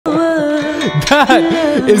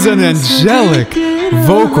That is an angelic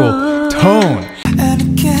vocal tone. And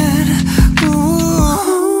again,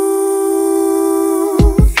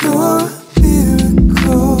 you're a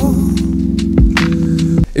miracle.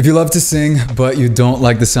 If you love to sing, but you don't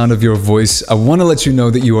like the sound of your voice, I want to let you know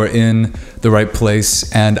that you are in the right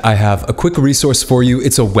place, and I have a quick resource for you.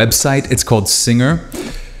 It's a website. It's called Singer.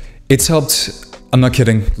 It's helped, I'm not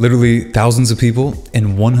kidding, literally thousands of people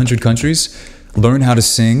in 100 countries learn how to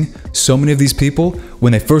sing. So many of these people,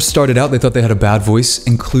 when they first started out, they thought they had a bad voice,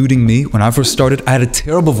 including me. When I first started, I had a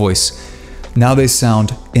terrible voice. Now they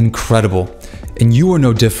sound incredible, and you are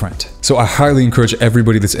no different. So I highly encourage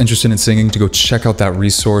everybody that's interested in singing to go check out that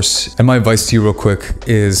resource. And my advice to you real quick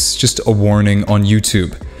is just a warning on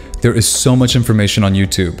YouTube. There is so much information on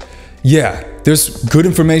YouTube. Yeah, there's good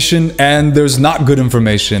information and there's not good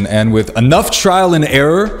information. And with enough trial and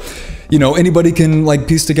error, you know, anybody can like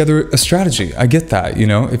piece together a strategy. I get that, you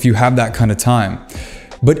know, if you have that kind of time.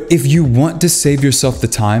 But if you want to save yourself the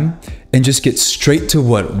time and just get straight to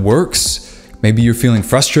what works, maybe you're feeling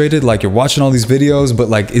frustrated, like you're watching all these videos, but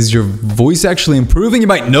like, is your voice actually improving? You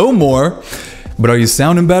might know more, but are you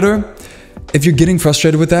sounding better? If you're getting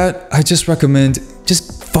frustrated with that, I just recommend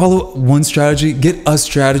just follow one strategy, get a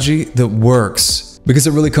strategy that works, because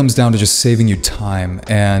it really comes down to just saving you time.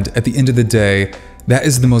 And at the end of the day, that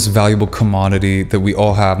is the most valuable commodity that we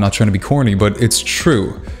all have. Not trying to be corny, but it's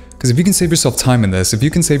true. Because if you can save yourself time in this, if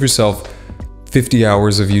you can save yourself 50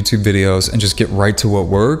 hours of YouTube videos and just get right to what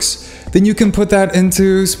works, then you can put that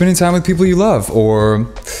into spending time with people you love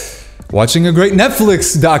or watching a great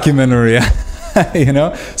Netflix documentary, you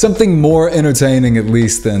know? Something more entertaining at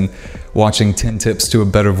least than watching 10 tips to a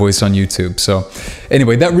better voice on YouTube. So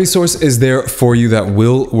anyway, that resource is there for you that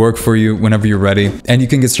will work for you whenever you're ready. And you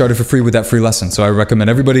can get started for free with that free lesson. So I recommend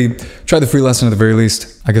everybody try the free lesson at the very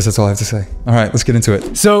least. I guess that's all I have to say. All right, let's get into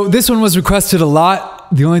it. So this one was requested a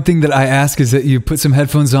lot. The only thing that I ask is that you put some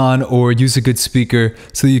headphones on or use a good speaker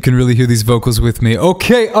so that you can really hear these vocals with me.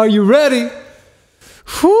 Okay, are you ready?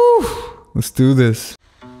 Whew, let's do this.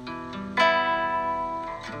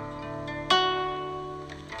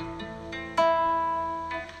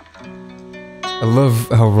 I love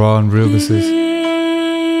how raw and real this is.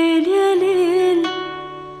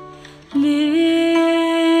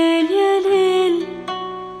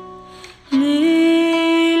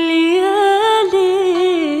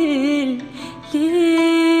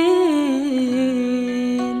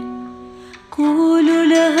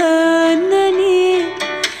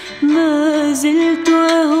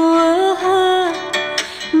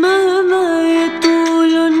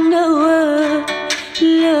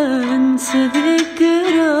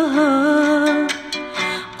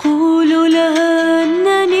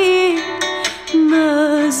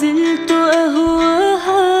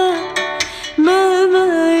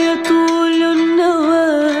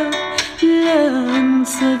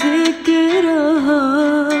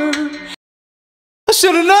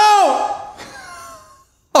 Should've known!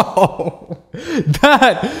 Oh,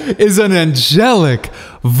 that is an angelic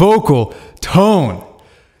vocal tone.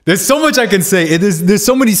 There's so much I can say. There's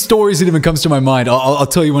so many stories that even comes to my mind. I'll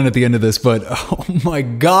tell you one at the end of this, but oh my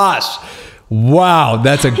gosh. Wow,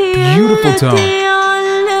 that's a beautiful tone.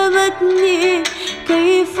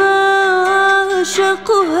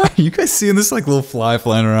 You guys seeing this like little fly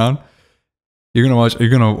flying around? You're gonna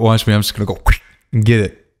watch me. I'm just gonna go and get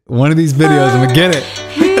it. One of these videos, I'm gonna get it.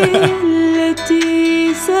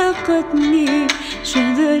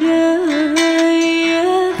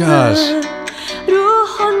 Gosh.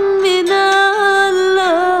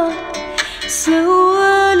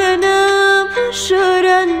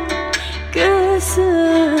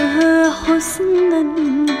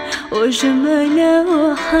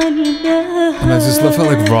 And I just love how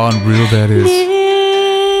like raw and real that is.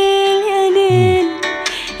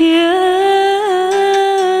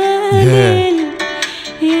 Yeah.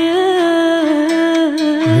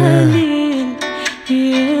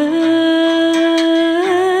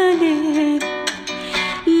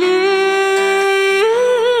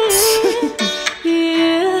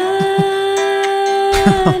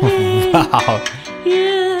 Wow.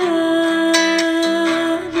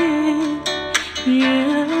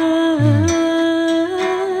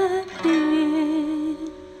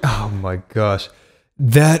 Oh my gosh.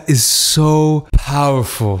 That is so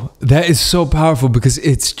powerful. That is so powerful because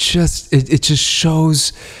it just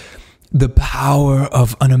shows the power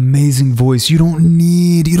of an amazing voice. You don't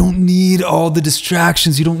need all the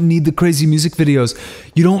distractions. You don't need the crazy music videos.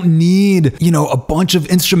 You don't need, a bunch of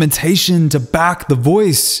instrumentation to back the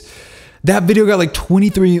voice. That video got like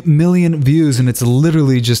 23 million views, and it's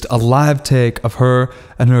literally just a live take of her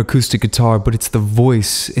and her acoustic guitar, but it's the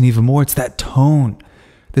voice, and even more, it's that tone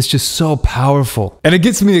that's just so powerful. And it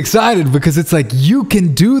gets me excited because it's like, you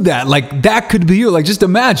can do that. Like, that could be you. Like, just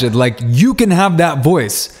imagine, like, you can have that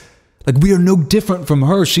voice. Like, we are no different from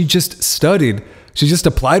her. She just studied. She just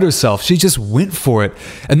applied herself. She just went for it.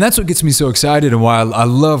 And that's what gets me so excited and why I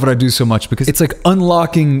love what I do so much, because it's like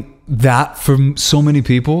unlocking that for so many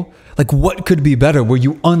people. Like, what could be better where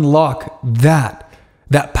you unlock that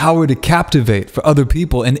power to captivate for other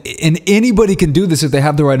people? And anybody can do this if they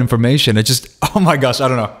have the right information. It just, oh my gosh, I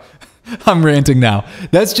don't know. I'm ranting now.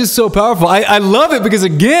 That's just so powerful. I love it because,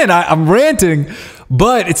 again, I'm ranting,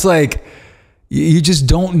 but it's like, you just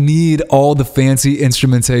don't need all the fancy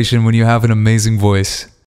instrumentation when you have an amazing voice.